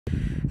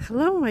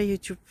Hello my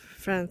YouTube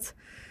friends,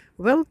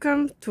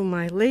 welcome to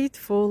my late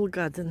fall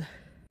garden.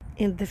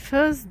 In the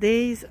first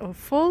days of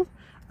fall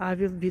I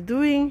will be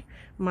doing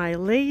my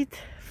late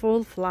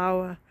fall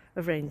flower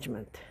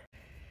arrangement.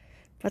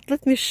 But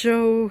let me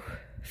show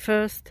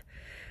first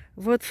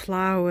what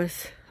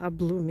flowers are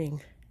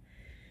blooming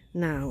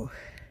now.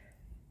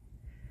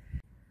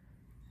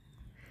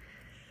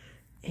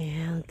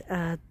 And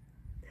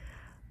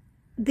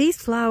these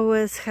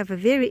flowers have a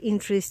very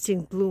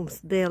interesting blooms.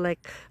 They're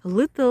like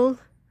little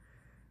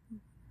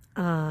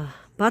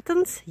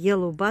buttons,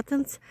 yellow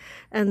buttons,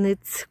 and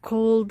it's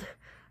called,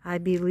 I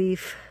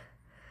believe,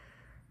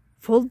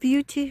 fall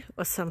beauty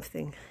or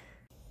something.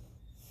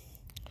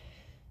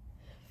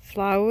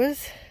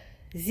 Flowers,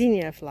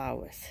 zinnia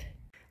flowers.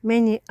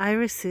 Many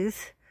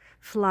irises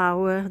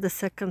flower the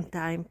second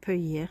time per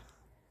year.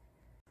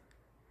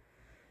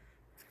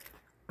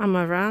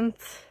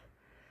 Amaranth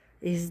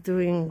is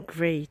doing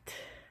great.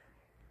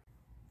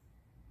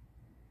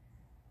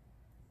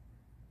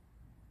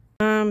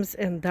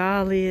 And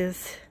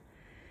dahlias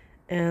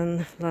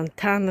and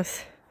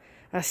lantanas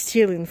are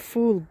still in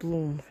full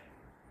bloom.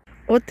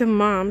 Autumn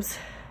mums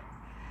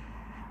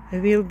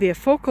will be a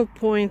focal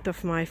point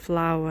of my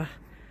flower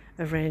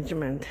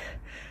arrangement.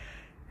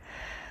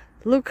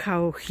 Look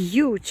how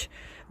huge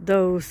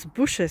those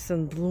bushes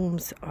and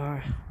blooms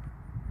are.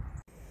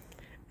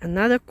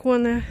 Another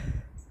corner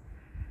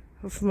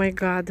of my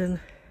garden.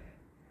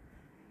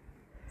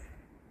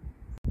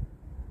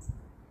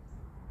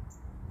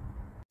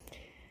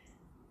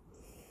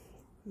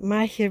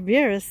 My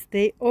gerberas,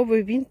 they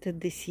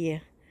overwintered this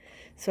year,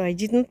 so I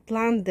didn't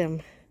plant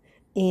them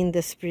in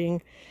the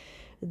spring.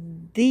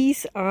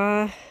 These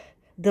are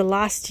the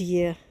last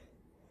year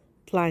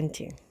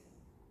planting.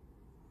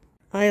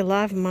 I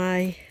love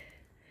my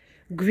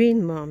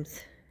green mums.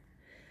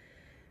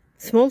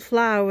 Small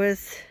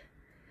flowers,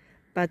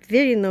 but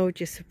very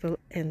noticeable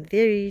and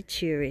very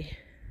cheery.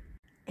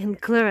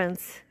 And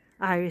Clarence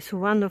iris,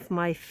 one of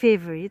my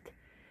favorite,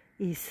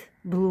 is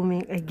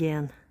blooming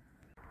again.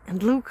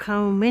 And look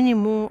how many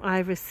more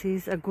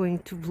irises are going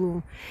to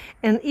bloom.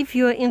 And if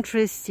you are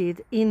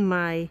interested in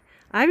my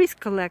iris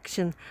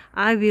collection,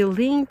 I will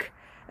link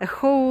a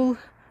whole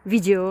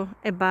video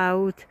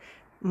about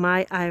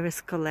my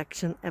iris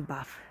collection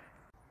above.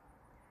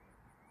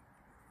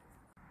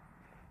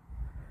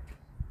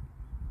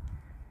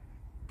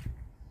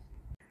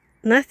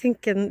 Nothing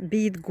can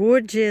beat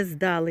gorgeous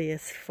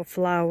dahlias for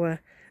flower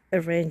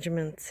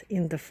arrangements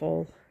in the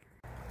fall.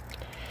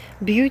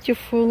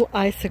 Beautiful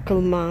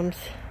icicle mums.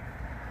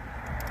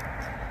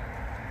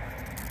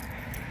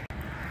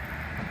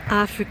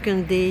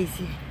 African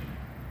daisy.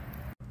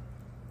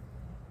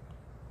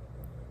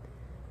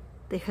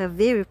 They have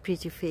very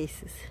pretty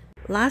faces.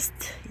 Last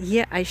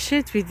year I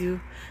shared with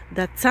you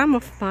that some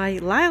of my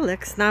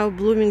lilacs now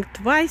blooming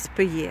twice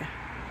per year.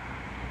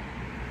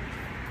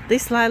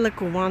 This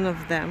lilac is one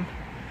of them,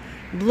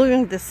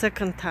 blooming the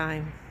second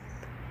time.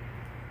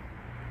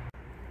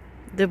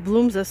 The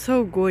blooms are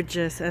so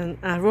gorgeous and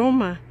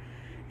aroma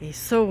is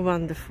so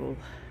wonderful.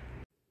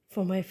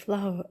 For my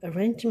flower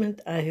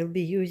arrangement, I will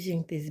be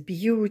using this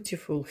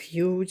beautiful,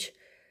 huge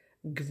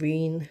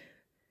green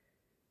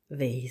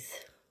vase.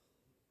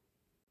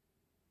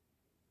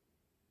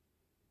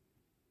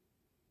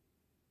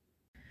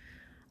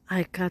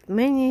 I cut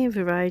many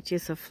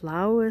varieties of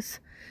flowers,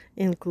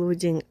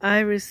 including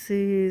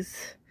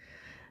irises,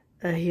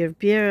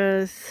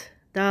 gerberas,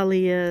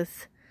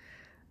 dahlias,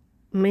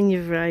 many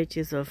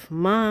varieties of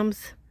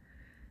mums.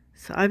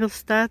 So I will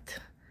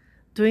start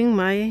doing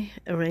my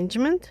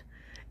arrangement.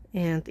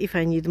 And if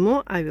I need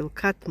more, I will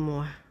cut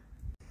more.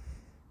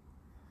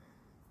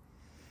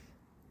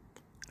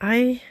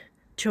 I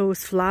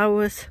chose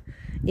flowers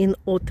in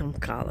autumn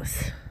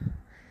colors.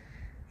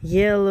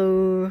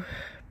 Yellow,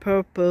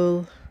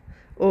 purple,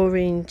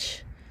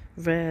 orange,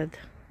 red.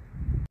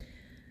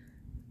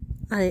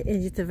 I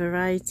added a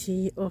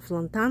variety of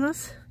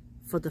lantanas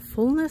for the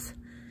fullness.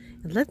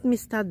 And let me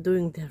start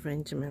doing the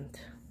arrangement.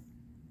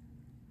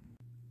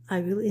 I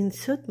will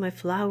insert my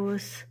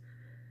flowers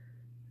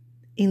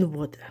in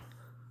water.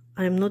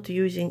 I am not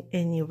using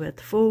any wet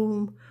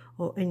foam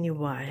or any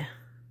wire.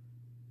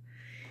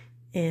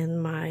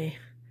 And my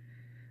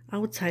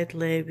outside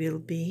layer will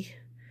be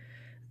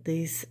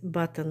these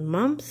button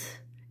mums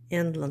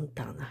and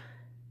lantana.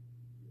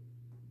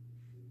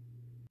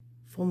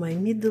 For my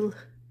middle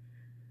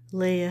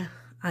layer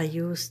I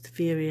used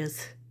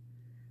various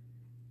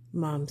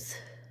mums.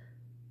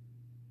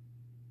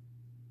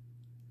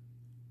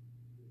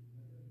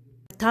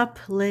 Top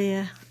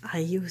layer I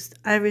used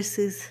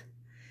irises,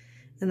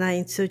 and I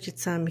inserted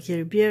some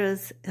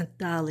gerberas and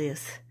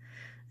dahlias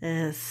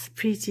as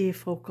pretty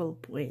focal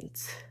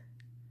points.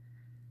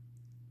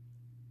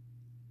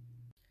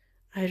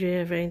 I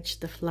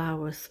rearranged the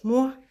flowers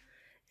more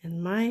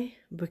and my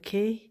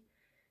bouquet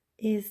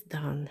is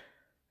done.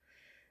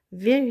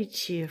 Very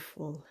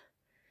cheerful,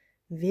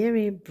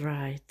 very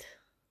bright.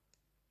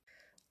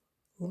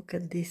 Look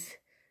at these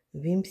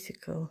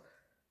whimsical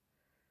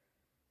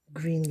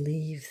green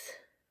leaves.